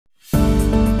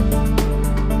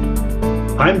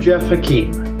I'm Jeff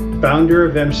Hakeem, founder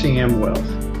of MCM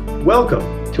Wealth.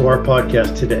 Welcome to our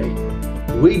podcast today.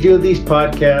 We do these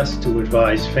podcasts to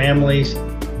advise families,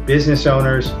 business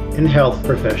owners, and health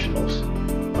professionals.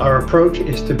 Our approach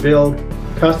is to build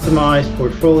customized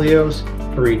portfolios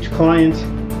for each client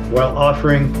while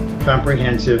offering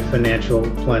comprehensive financial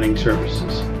planning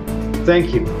services.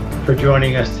 Thank you for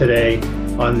joining us today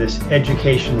on this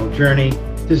educational journey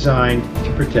designed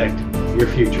to protect your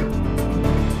future.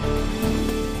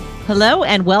 Hello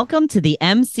and welcome to the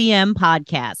MCM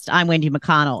podcast. I'm Wendy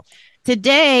McConnell.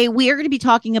 Today, we are going to be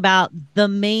talking about the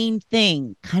main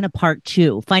thing, kind of part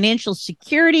two, financial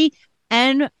security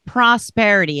and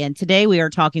prosperity. And today we are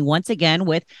talking once again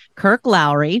with Kirk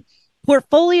Lowry,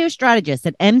 portfolio strategist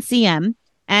at MCM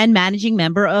and managing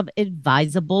member of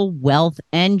Advisable Wealth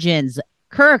Engines.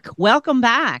 Kirk, welcome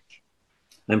back.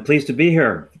 I'm pleased to be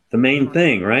here. The main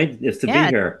thing, right, is to be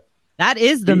here. That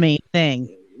is the main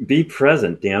thing. Be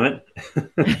present, damn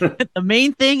it. The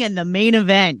main thing and the main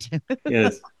event.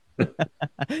 Yes.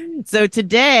 So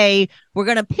today we're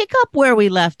going to pick up where we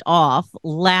left off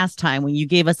last time when you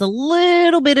gave us a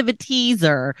little bit of a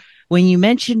teaser when you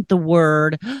mentioned the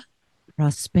word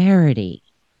prosperity.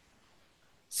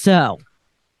 So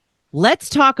let's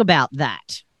talk about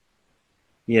that.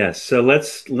 Yes. So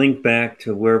let's link back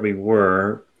to where we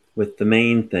were with the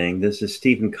main thing. This is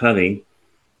Stephen Covey,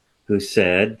 who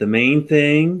said, the main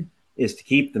thing is to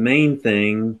keep the main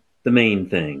thing the main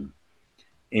thing.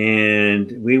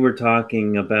 And we were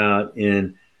talking about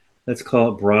in, let's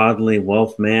call it broadly,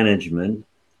 wealth management,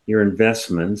 your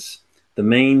investments. The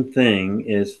main thing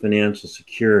is financial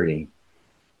security.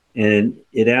 And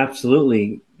it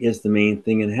absolutely is the main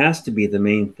thing. It has to be the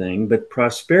main thing. But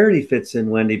prosperity fits in,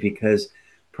 Wendy, because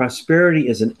prosperity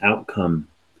is an outcome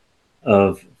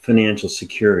of financial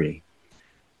security.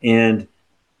 And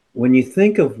when you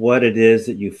think of what it is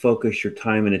that you focus your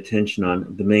time and attention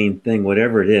on, the main thing,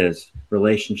 whatever it is,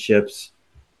 relationships,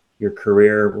 your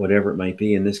career, whatever it might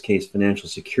be, in this case, financial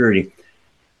security,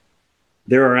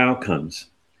 there are outcomes.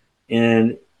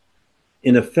 And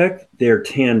in effect, they're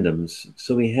tandems.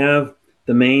 So we have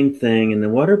the main thing, and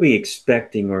then what are we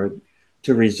expecting or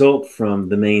to result from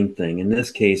the main thing? In this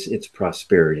case, it's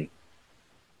prosperity.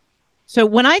 So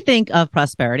when I think of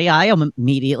prosperity, I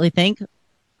immediately think,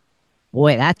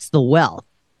 boy, that's the wealth.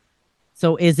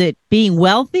 So is it being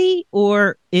wealthy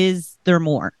or is there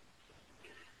more?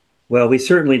 Well, we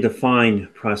certainly define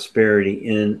prosperity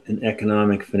in an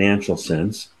economic financial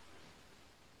sense.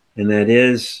 And that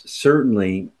is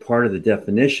certainly part of the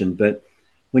definition. But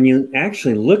when you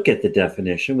actually look at the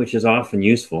definition, which is often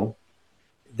useful,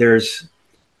 there's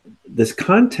this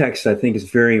context I think is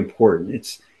very important.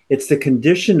 It's the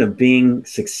condition of being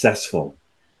successful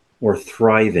or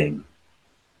thriving.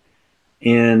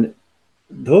 And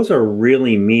those are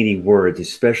really meaty words,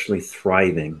 especially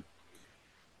thriving.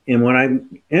 And when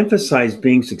I emphasize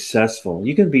being successful,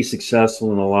 you can be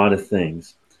successful in a lot of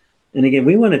things. And again,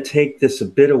 we want to take this a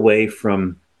bit away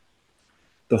from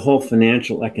the whole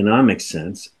financial economic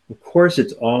sense. Of course,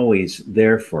 it's always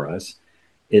there for us.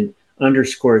 It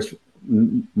underscores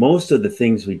most of the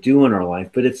things we do in our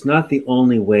life, but it's not the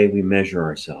only way we measure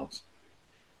ourselves.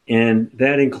 And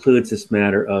that includes this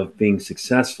matter of being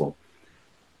successful.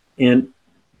 And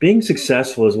being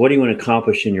successful is what do you want to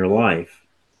accomplish in your life?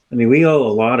 I mean, we owe a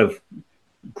lot of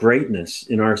greatness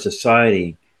in our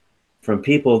society from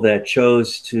people that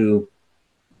chose to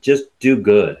just do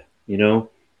good, that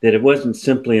it wasn't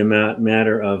simply a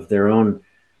matter of their own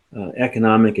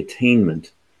economic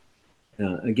attainment.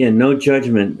 Again, no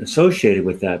judgment associated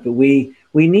with that, but we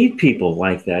need people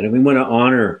like that, and we want to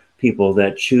honor people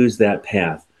that choose that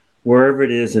path, wherever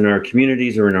it is in our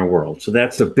communities or in our world. So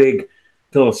that's a big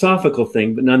philosophical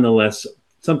thing, but nonetheless,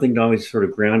 something to always sort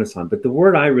of ground us on. But the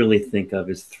word I really think of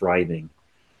is thriving.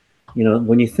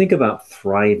 When you think about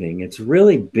thriving, it's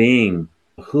really being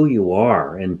who you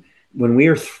are. And when we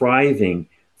are thriving,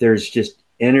 there's just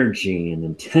energy and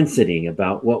intensity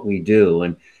about what we do.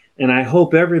 And I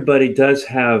hope everybody does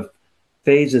have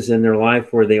phases in their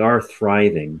life where they are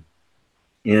thriving.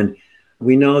 And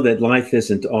we know that life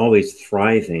isn't always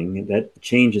thriving. That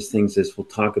changes things, as we'll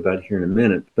talk about here in a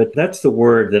minute. But that's the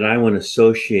word that I want to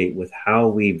associate with how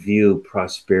we view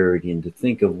prosperity and to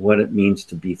think of what it means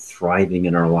to be thriving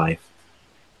in our life.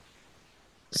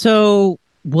 So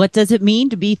what does it mean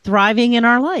to be thriving in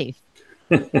our life?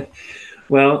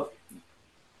 Well,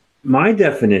 my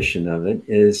definition of it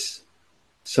is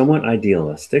somewhat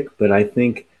idealistic, but I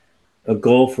think a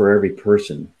goal for every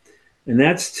person. And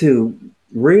that's to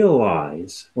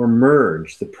realize or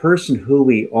merge the person who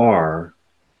we are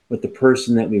with the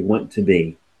person that we want to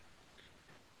be.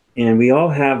 And we all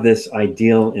have this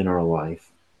ideal in our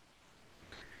life.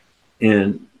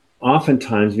 And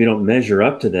oftentimes we don't measure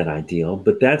up to that ideal,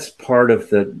 but that's part of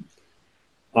the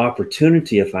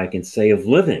opportunity, if I can say, of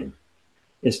living,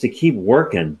 is to keep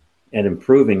working at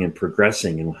improving and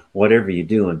progressing in whatever you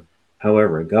do and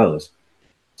however it goes,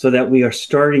 so that we are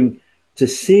starting to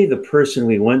see the person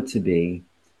we want to be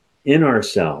in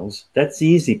ourselves. That's the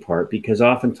easy part, because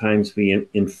oftentimes we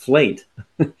inflate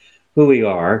who we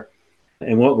are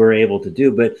and what we're able to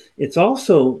do. But it's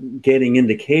also getting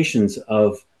indications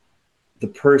of the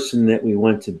person that we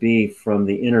want to be from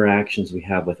the interactions we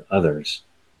have with others.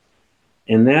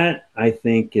 And that, I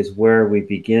think, is where we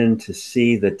begin to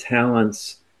see the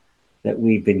talents that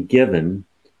we've been given,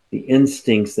 the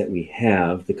instincts that we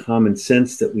have, the common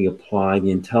sense that we apply,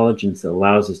 the intelligence that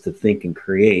allows us to think and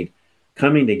create,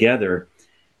 coming together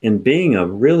and being a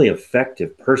really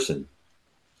effective person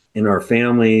in our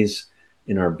families,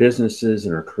 in our businesses,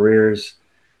 in our careers,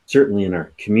 certainly in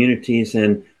our communities,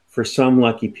 and for some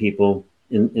lucky people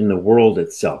in the world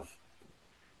itself.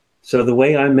 So the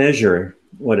way I measure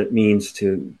what it means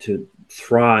to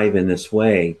thrive in this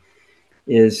way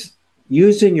is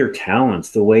using your talents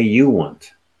the way you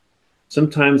want.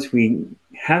 Sometimes we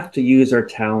have to use our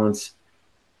talents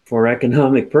for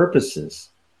economic purposes.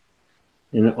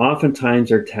 And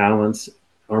oftentimes our talents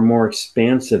are more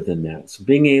expansive than that. So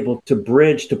being able to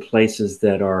bridge to places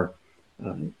that are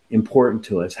important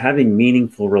to us, having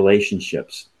meaningful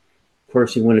relationships. Of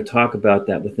course, we want to talk about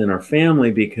that within our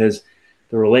family, because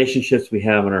the relationships we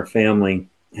have in our family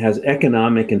has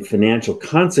economic and financial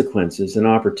consequences and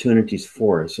opportunities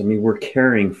for us. I mean, we're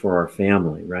caring for our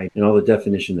family, right? And all the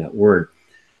definition of that word.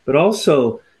 But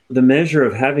also the measure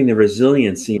of having the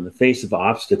resiliency in the face of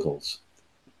obstacles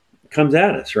comes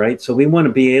at us, right? So we want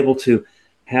to be able to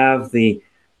have the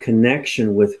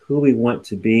connection with who we want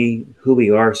to be, who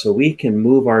we are, so we can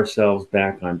move ourselves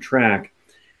back on track.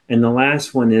 And the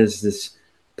last one is this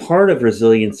part of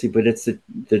resiliency, but it's the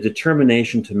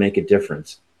determination to make a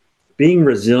difference. Being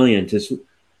resilient is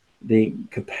the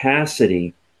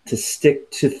capacity to stick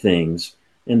to things,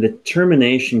 and the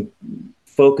determination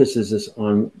focuses us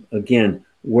on, again,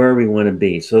 where we want to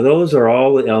be. So those are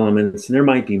all the elements, and there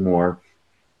might be more,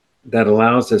 that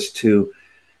allows us to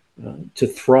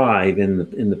thrive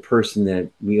in the person that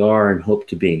we are and hope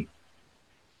to be.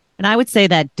 And I would say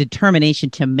that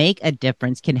determination to make a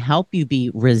difference can help you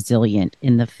be resilient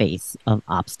in the face of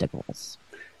obstacles.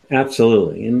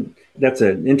 Absolutely. And that's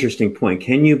an interesting point.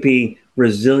 Can you be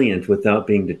resilient without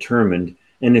being determined?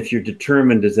 And if you're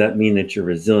determined, does that mean that you're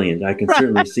resilient? I can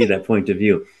certainly see that point of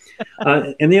view.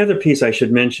 And the other piece I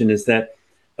should mention is that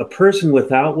a person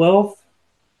without wealth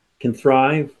can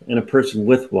thrive, and a person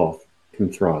with wealth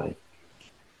can thrive.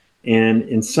 And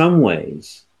in some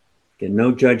ways, again,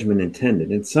 no judgment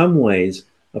intended, in some ways,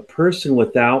 a person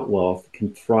without wealth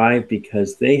can thrive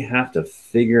because they have to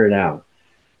figure it out.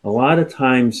 A lot of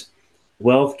times,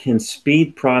 wealth can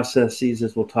speed processes,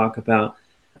 as we'll talk about,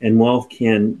 and wealth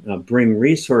can bring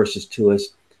resources to us.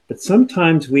 But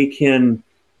sometimes we can,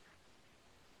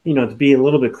 to be a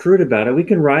little bit crude about it, we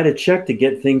can write a check to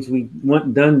get things we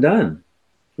want done,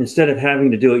 instead of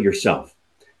having to do it yourself.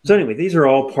 So anyway, these are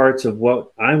all parts of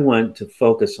what I want to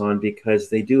focus on, because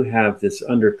they do have this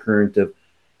undercurrent of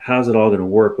how's it all going to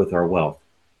work with our wealth.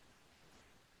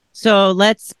 So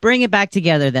let's bring it back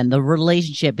together then, the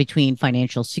relationship between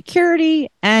financial security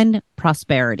and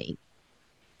prosperity.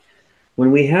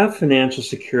 When we have financial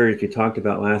security, as we talked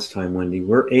about last time, Wendy,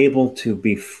 we're able to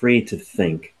be free to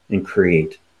think and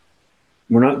create.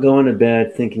 We're not going to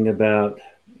bed thinking about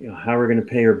how we're going to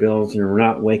pay our bills, and we're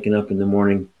not waking up in the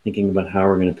morning thinking about how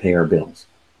we're going to pay our bills.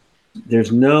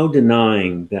 There's no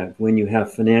denying that when you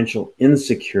have financial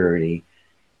insecurity,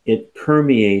 it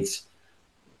permeates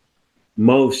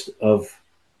most of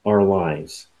our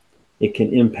lives. It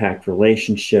can impact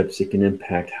relationships. It can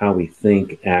impact how we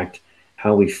think, act,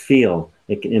 how we feel.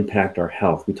 It can impact our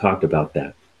health. We talked about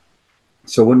that.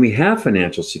 So when we have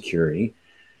financial security,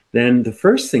 then the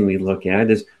first thing we look at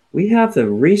is we have the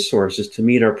resources to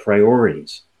meet our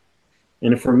priorities.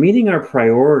 And if we're meeting our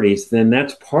priorities, then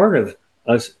that's part of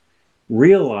us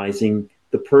realizing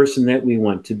the person that we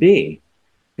want to be.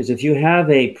 Because if you have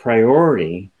a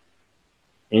priority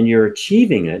and you're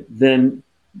achieving it, then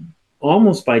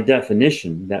almost by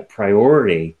definition, that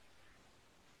priority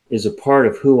is a part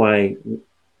of who I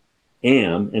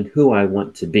am and who I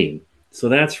want to be. So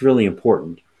that's really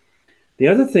important. The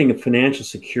other thing of financial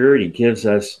security gives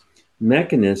us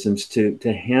mechanisms to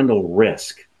handle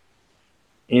risk.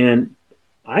 And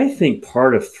I think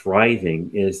part of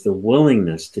thriving is the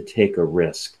willingness to take a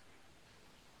risk.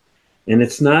 And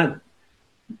it's not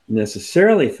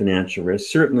necessarily financial risk.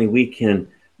 Certainly we can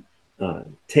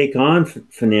take on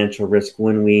financial risk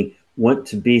when we want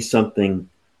to be something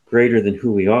greater than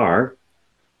who we are.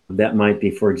 That might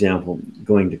be, for example,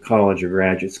 going to college or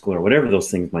graduate school or whatever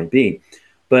those things might be.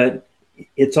 But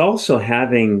it's also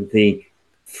having the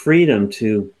freedom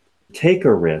to take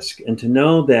a risk and to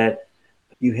know that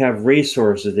you have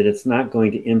resources, that it's not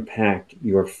going to impact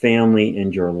your family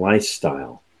and your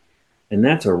lifestyle. And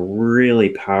that's a really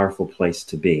powerful place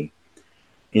to be.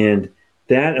 And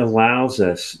that allows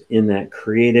us, in that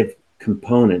creative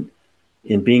component,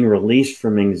 in being released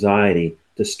from anxiety,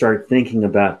 to start thinking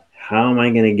about, how am I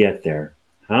going to get there?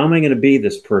 How am I going to be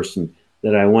this person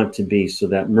that I want to be, so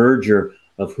that merger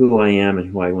of who I am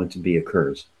and who I want to be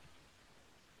occurs?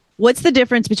 What's the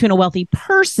difference between a wealthy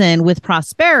person with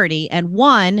prosperity and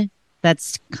one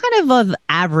that's kind of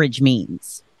average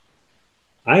means?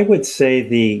 I would say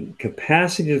the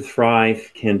capacity to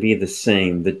thrive can be the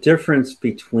same. The difference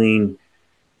between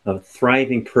a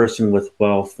thriving person with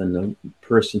wealth and a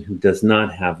person who does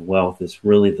not have wealth is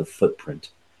really the footprint.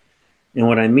 And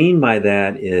what I mean by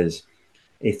that is,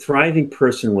 a thriving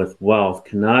person with wealth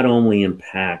can not only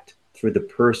impact through the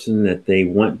person that they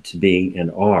want to be and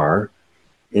are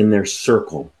in their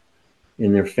circle,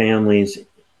 in their families,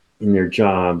 in their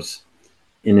jobs,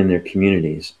 and in their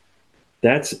communities.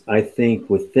 That's, I think,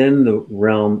 within the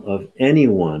realm of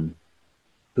anyone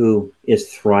who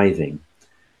is thriving.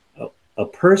 A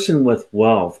person with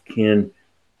wealth can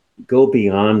go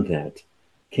beyond that,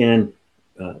 can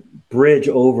bridge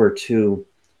over to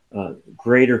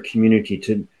greater community,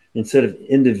 to, instead of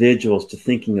individuals, to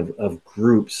thinking of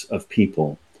groups of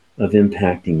people, of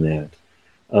impacting that,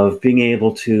 of being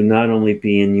able to not only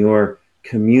be in your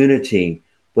community,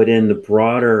 but in the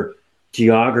broader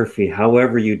geography,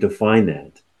 however you define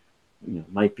that.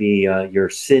 It might be your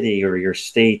city or your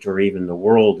state or even the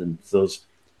world, and those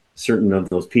certain of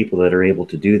those people that are able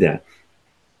to do that.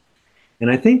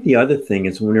 And I think the other thing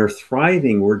is, when we're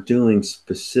thriving, we're doing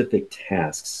specific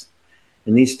tasks.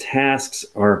 And these tasks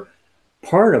are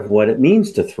part of what it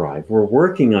means to thrive. We're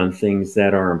working on things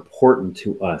that are important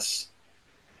to us.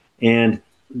 And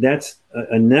that's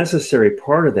a necessary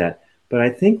part of that. But I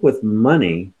think with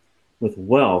money, with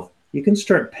wealth, you can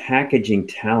start packaging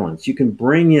talents. You can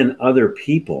bring in other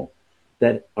people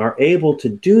that are able to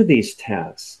do these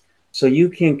tasks. So you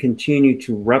can continue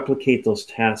to replicate those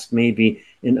tasks maybe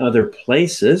in other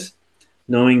places,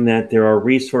 knowing that there are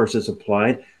resources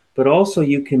applied, but also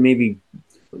you can maybe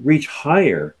reach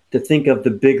higher to think of the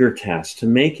bigger tasks, to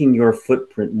making your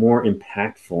footprint more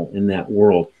impactful in that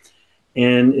world.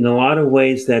 And in a lot of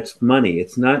ways, that's money.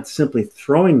 It's not simply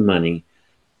throwing money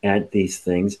at these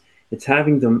things. It's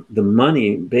having the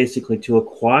money basically to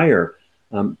acquire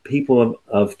people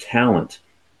of talent,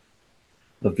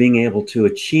 of being able to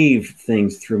achieve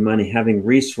things through money, having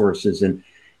resources and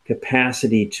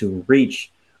capacity to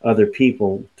reach other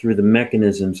people through the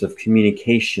mechanisms of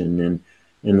communication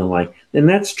and the like. And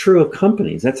that's true of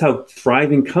companies. That's how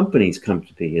thriving companies come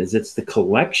to be, is it's the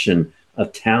collection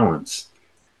of talents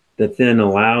that then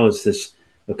allows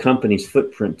a company's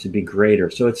footprint to be greater.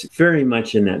 So it's very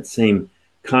much in that same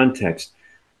context.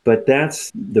 But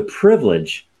that's the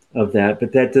privilege of that.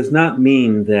 But that does not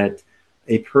mean that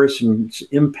a person's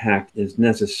impact is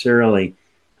necessarily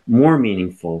more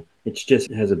meaningful. It just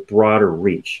has a broader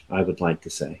reach, I would like to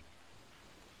say.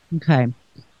 Okay.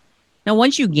 Now,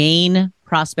 once you gain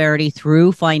prosperity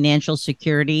through financial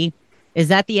security, is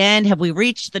that the end? Have we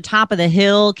reached the top of the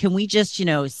hill? Can we just,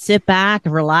 sit back,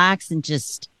 relax, and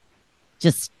just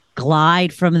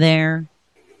glide from there?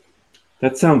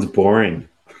 That sounds boring.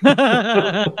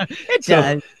 It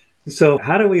does. So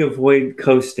how do we avoid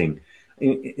coasting?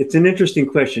 It's an interesting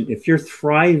question. If you're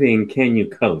thriving, can you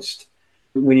coast?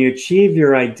 When you achieve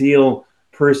your ideal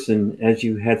person as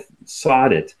you had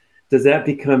sought it, does that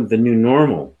become the new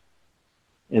normal?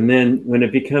 And then when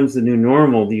it becomes the new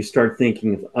normal, you start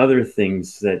thinking of other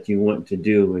things that you want to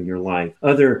do in your life,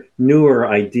 other newer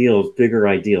ideals, bigger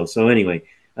ideals. So anyway,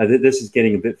 this is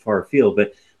getting a bit far afield,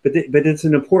 but it's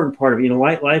an important part of,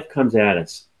 life comes at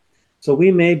us. So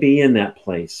we may be in that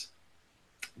place.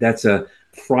 That's a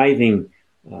thriving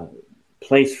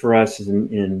place for us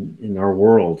in our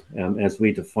world as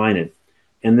we define it.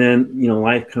 And then,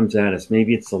 life comes at us.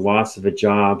 Maybe it's the loss of a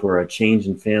job or a change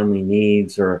in family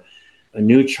needs or a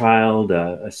new child,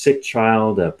 a sick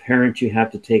child, a parent you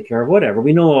have to take care of, whatever.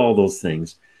 We know all those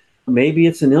things. Maybe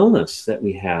it's an illness that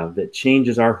we have that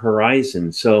changes our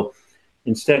horizon. So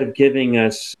instead of giving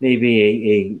us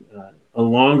maybe a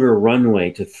longer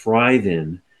runway to thrive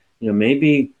in,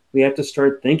 maybe we have to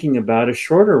start thinking about a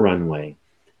shorter runway,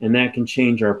 and that can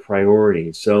change our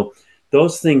priorities. So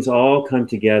those things all come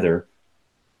together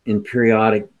in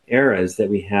periodic eras that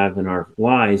we have in our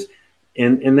lives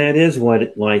And that is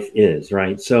what life is,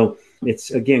 right? So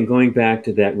it's, again, going back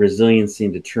to that resiliency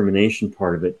and determination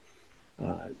part of it,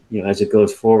 as it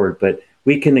goes forward. But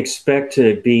we can expect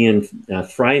to be in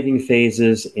thriving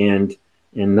phases and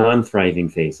non-thriving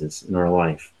phases in our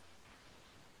life.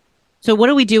 So what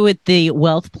do we do with the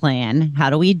wealth plan?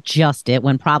 How do we adjust it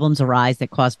when problems arise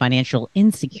that cause financial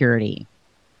insecurity?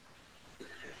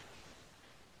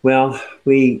 Well,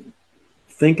 we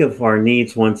think of our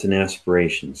needs, wants, and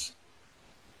aspirations.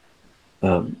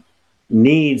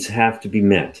 Needs have to be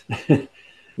met.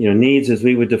 Needs as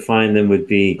we would define them would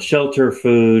be shelter,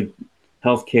 food,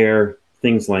 healthcare,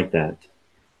 things like that.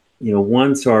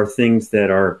 Wants are things that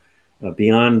are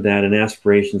beyond that, and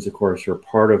aspirations, of course, are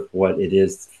part of what it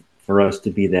is for us to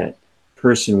be that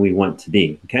person we want to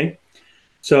be. Okay?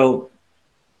 So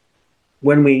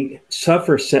when we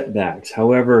suffer setbacks,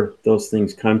 however those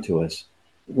things come to us,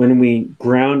 when we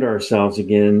ground ourselves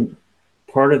again,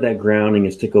 part of that grounding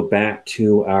is to go back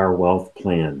to our wealth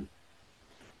plan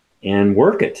and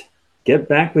work it. Get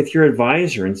back with your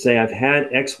advisor and say, I've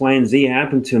had X, Y, and Z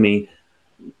happen to me.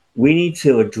 We need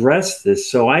to address this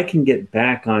so I can get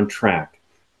back on track.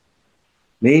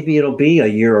 Maybe it'll be a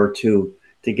year or two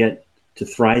to get to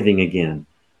thriving again,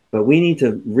 but we need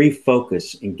to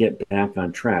refocus and get back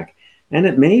on track. And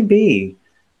it may be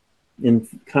in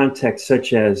context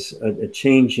such as a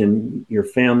change in your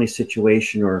family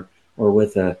situation or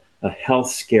with a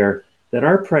health scare, that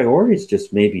our priorities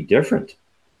just may be different.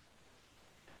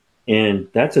 And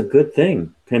that's a good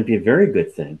thing, can be a very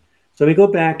good thing. So we go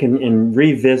back and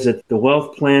revisit the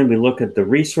wealth plan. We look at the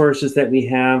resources that we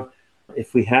have.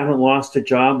 If we haven't lost a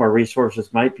job, our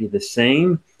resources might be the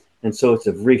same. And so it's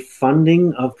a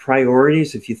refunding of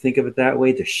priorities, if you think of it that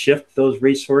way, to shift those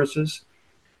resources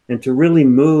and to really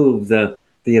move the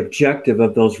objective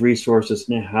of those resources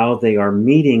and how they are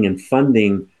meeting and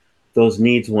funding those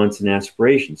needs, wants, and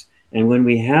aspirations. And when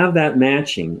we have that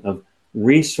matching of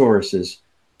resources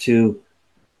to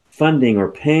funding or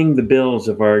paying the bills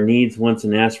of our needs, wants,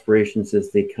 and aspirations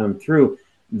as they come through,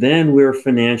 then we're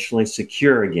financially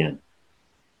secure again.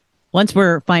 Once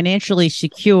we're financially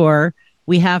secure,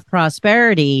 we have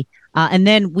prosperity, and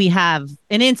then we have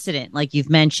an incident like you've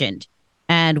mentioned,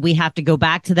 and we have to go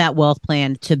back to that wealth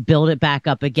plan to build it back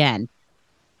up again.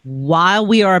 While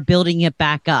we are building it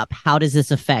back up, how does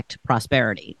this affect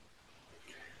prosperity?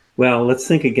 Well, let's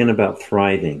think again about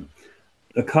thriving.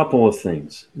 A couple of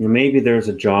things. Maybe there's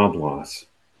a job loss.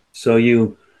 So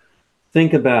you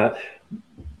think about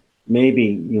maybe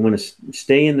you want to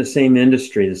stay in the same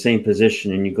industry, the same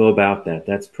position, and you go about that.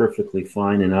 That's perfectly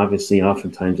fine. And obviously,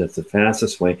 oftentimes that's the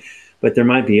fastest way. But there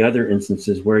might be other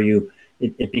instances where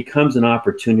it becomes an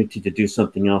opportunity to do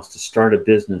something else, to start a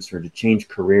business or to change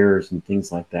careers and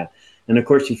things like that. And of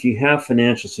course, if you have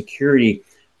financial security,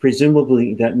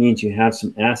 presumably that means you have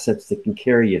some assets that can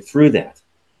carry you through that,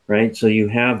 right? So you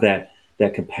have that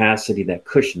capacity, that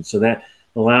cushion. So that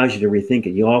allows you to rethink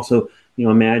it. You also,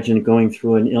 imagine going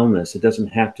through an illness. It doesn't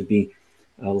have to be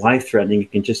life-threatening.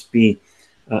 It can just be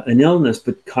an illness,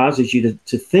 but causes you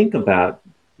to think about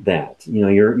that,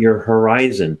 your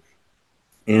horizon.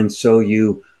 And so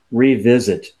you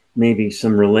revisit maybe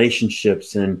some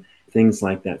relationships and things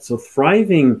like that. So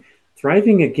thriving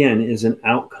again is an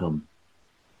outcome.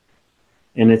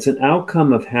 And it's an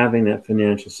outcome of having that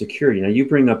financial security. Now, you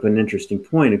bring up an interesting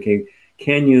point. Okay,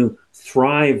 can you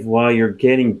thrive while you're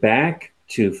getting back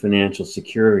to financial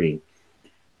security?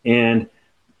 And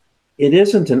it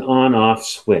isn't an on-off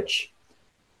switch.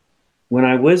 When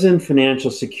I was in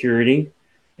financial security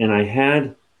and I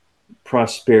had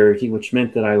prosperity, which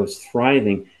meant that I was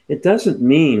thriving, it doesn't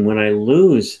mean when I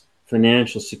lose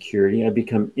financial security, I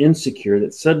become insecure,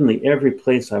 that suddenly every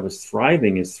place I was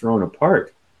thriving is thrown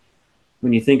apart.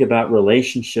 When you think about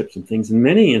relationships and things, in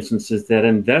many instances, that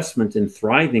investment in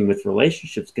thriving with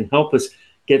relationships can help us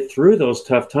get through those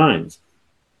tough times.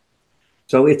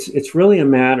 So it's really a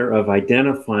matter of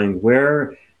identifying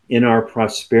where in our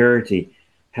prosperity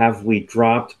have we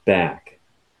dropped back?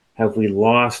 Have we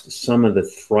lost some of the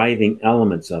thriving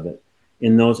elements of it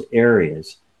in those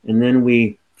areas? And then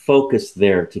we focus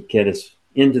there to get us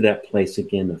into that place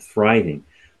again of thriving.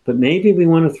 But maybe we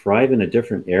want to thrive in a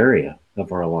different area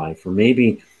of our life, or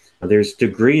maybe there's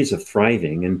degrees of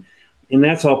thriving, and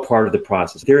that's all part of the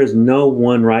process. There is no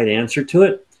one right answer to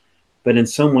it, but in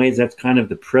some ways that's kind of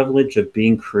the privilege of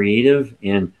being creative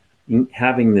and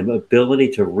having the ability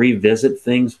to revisit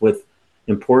things with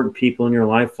important people in your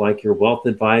life, like your wealth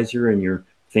advisor and your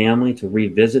family, to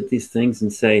revisit these things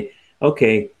and say,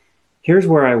 okay, here's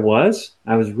where I was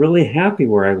really happy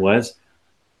where I was.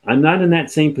 I'm not in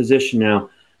that same position now.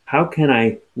 How can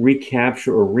I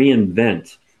recapture or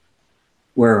reinvent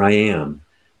where I am.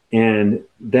 And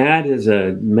that is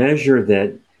a measure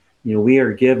that, we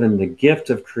are given the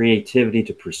gift of creativity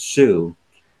to pursue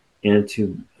and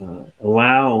to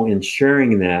allow in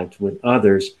sharing that with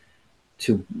others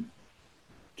to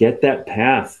get that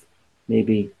path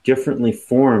maybe differently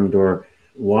formed or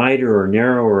wider or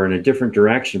narrower in a different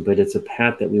direction, but it's a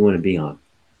path that we want to be on.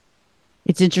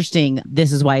 It's interesting.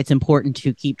 This is why it's important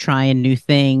to keep trying new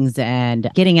things and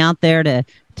getting out there to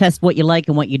test what you like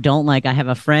and what you don't like. I have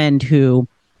a friend who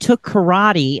took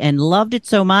karate and loved it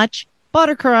so much, bought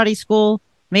a karate school,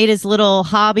 made his little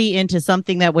hobby into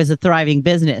something that was a thriving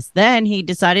business. Then he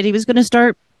decided he was going to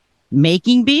start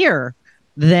making beer.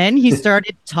 Then he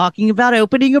started talking about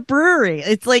opening a brewery.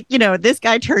 It's like, this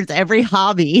guy turns every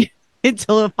hobby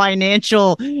into a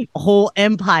financial whole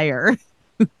empire.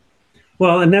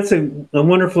 Well, and that's a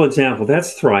wonderful example.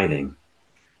 That's thriving.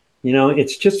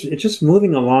 It's just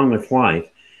moving along with life.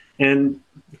 And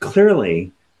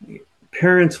clearly,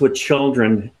 parents with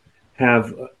children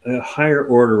have a higher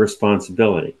order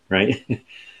responsibility, right?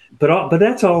 But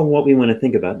that's all what we want to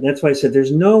think about. That's why I said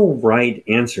there's no right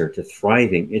answer to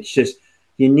thriving. It's just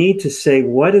you need to say,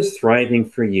 what is thriving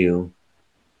for you?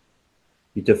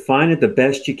 You define it the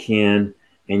best you can,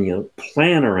 and you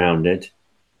plan around it,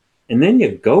 and then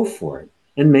you go for it.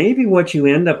 And maybe what you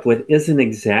end up with isn't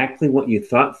exactly what you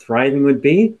thought thriving would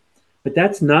be, but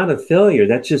that's not a failure.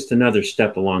 That's just another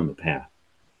step along the path.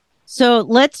 So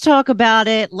let's talk about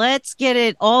it. Let's get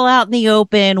it all out in the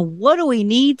open. What do we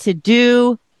need to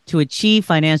do to achieve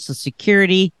financial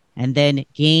security and then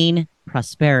gain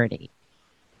prosperity?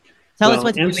 Tell us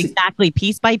what's exactly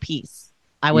piece by piece.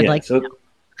 I would like to know.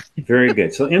 Very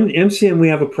good. So MCM, we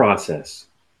have a process.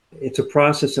 It's a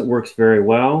process that works very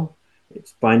well.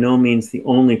 It's by no means the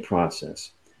only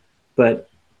process, but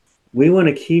we want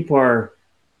to keep our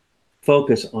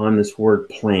focus on this word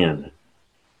plan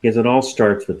because it all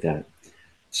starts with that.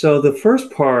 So the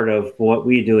first part of what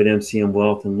we do at MCM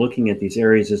Wealth and looking at these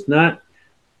areas is not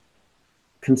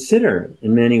consider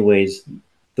in many ways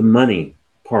the money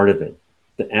part of it,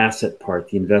 the asset part,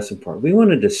 the investment part. We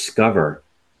want to discover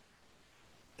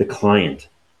the client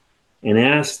and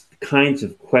ask the kinds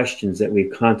of questions that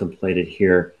we've contemplated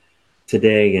here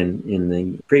today and in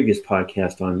the previous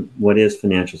podcast on what is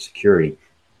financial security,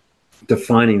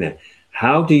 defining that.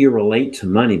 How do you relate to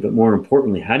money? But more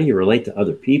importantly, how do you relate to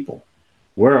other people?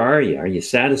 Where are you? Are you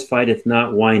satisfied? If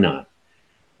not, why not?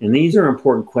 And these are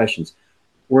important questions.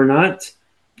 We're not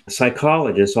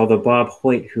psychologists, although Bob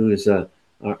Hoyt, who is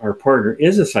our partner,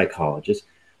 is a psychologist,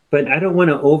 but I don't want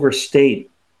to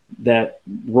overstate that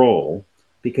role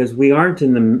because we aren't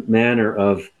in the manner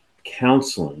of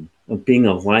counseling, of being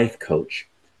a life coach.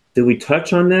 Do we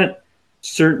touch on that?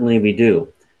 Certainly we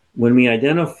do. When we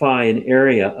identify an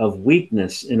area of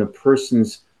weakness in a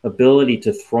person's ability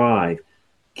to thrive,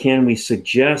 can we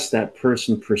suggest that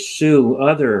person pursue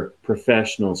other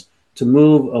professionals to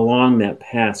move along that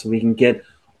path so we can get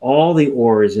all the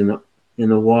oars in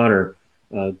the water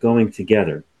going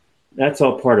together? That's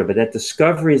all part of it. That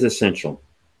discovery is essential.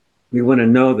 We want to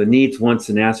know the needs, wants,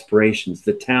 and aspirations,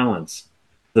 the talents,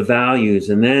 the values,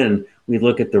 and then we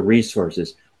look at the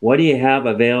resources. What do you have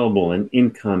available in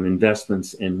income,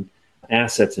 investments, and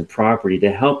assets and property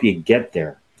to help you get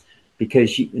there?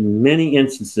 Because in many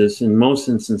instances, in most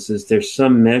instances, there's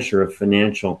some measure of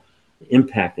financial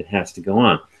impact that has to go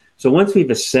on. So once we've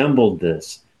assembled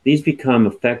this, these become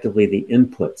effectively the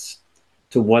inputs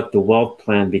to what the wealth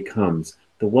plan becomes.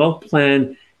 The wealth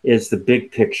plan is the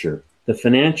big picture. The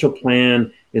financial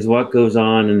plan is what goes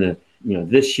on in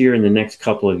this year and the next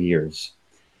couple of years.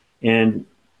 And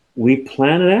we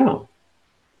plan it out.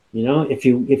 If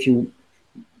you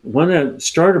want to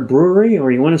start a brewery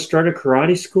or you want to start a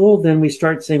karate school, then we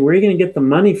start saying, where are you going to get the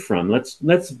money from? Let's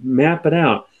map it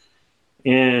out.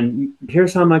 And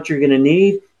here's how much you're going to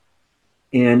need.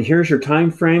 And here's your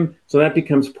time frame. So that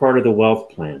becomes part of the wealth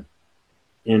plan.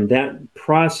 And that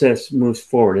process moves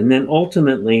forward. And then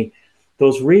ultimately,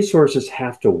 those resources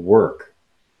have to work.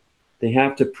 They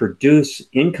have to produce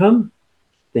income.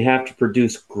 They have to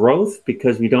produce growth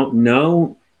because we don't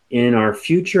know in our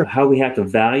future how we have to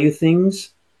value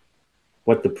things,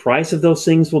 what the price of those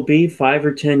things will be 5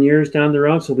 or 10 years down the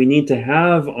road. So we need to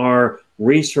have our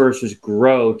resources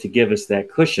grow to give us that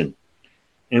cushion.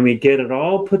 And we get it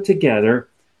all put together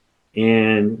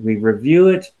and we review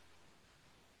it.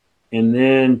 And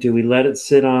then do we let it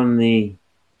sit on the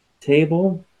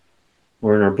table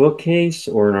or in our bookcase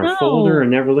or in our folder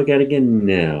and never look at it again?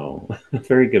 No.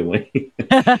 Very good way.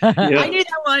 I knew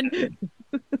that one.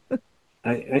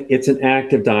 It's an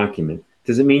active document.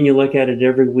 Does it mean you look at it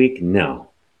every week? No.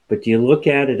 But do you look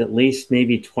at it at least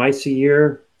maybe twice a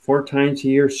year, 4 times a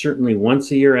year, certainly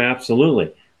once a year,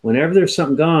 absolutely. Whenever there's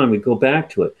something going on, we go back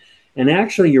to it. And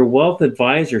actually, your wealth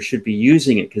advisor should be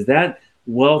using it, because that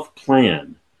wealth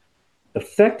plan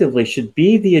effectively should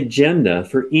be the agenda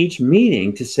for each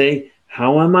meeting to say,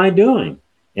 how am I doing?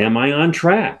 Am I on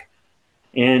track?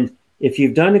 And if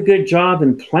you've done a good job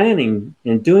in planning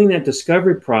and doing that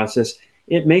discovery process,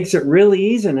 it makes it really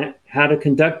easy on how to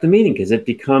conduct the meeting, because it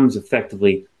becomes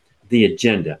effectively the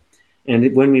agenda.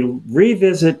 And when we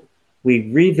revisit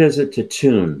to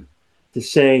tune, to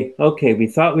say, okay, we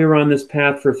thought we were on this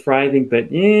path for thriving,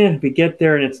 but we get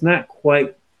there and it's not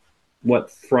quite what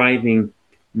thriving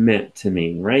meant to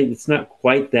me, right? It's not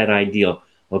quite that ideal.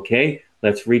 Okay,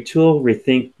 let's retool,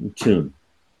 rethink, and tune.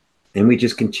 And we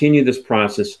just continue this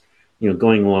process,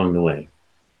 going along the way.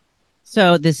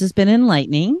 So this has been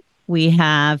enlightening. We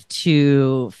have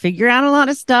to figure out a lot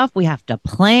of stuff. We have to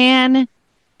plan,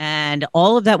 and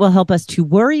all of that will help us to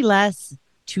worry less,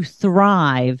 to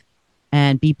thrive,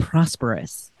 and be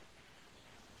prosperous.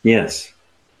 Yes.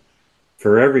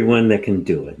 For everyone that can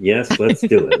do it. Yes, let's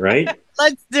do it, right?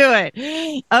 Let's do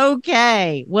it.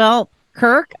 Okay. Well,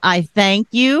 Kirk, I thank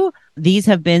you. These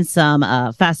have been some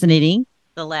fascinating,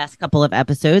 the last couple of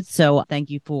episodes. So thank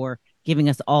you for giving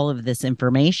us all of this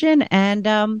information.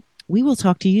 And we will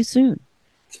talk to you soon.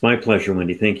 It's my pleasure,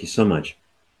 Wendy. Thank you so much.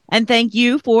 And thank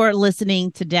you for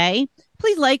listening today.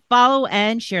 Please like, follow,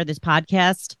 and share this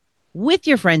podcast with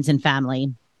your friends and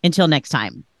family. Until next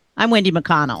time, I'm Wendy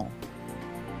McConnell.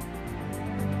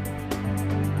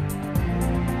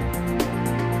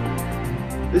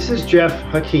 This is Jeff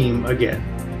Hakeem again.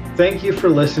 Thank you for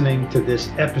listening to this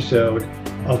episode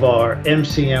of our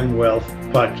MCM Wealth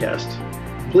podcast.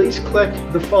 Please click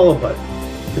the follow button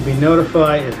to be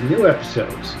notified of new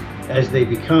episodes as they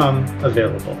become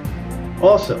available.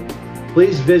 Also,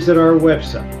 please visit our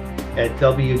website at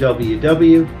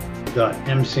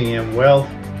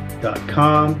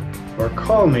www.mcmwealth.com or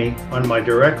call me on my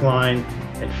direct line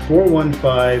at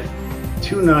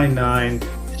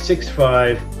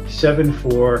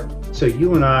 415-299-6574 so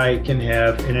you and I can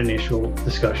have an initial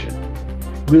discussion.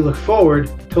 We look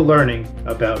forward to learning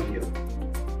about you.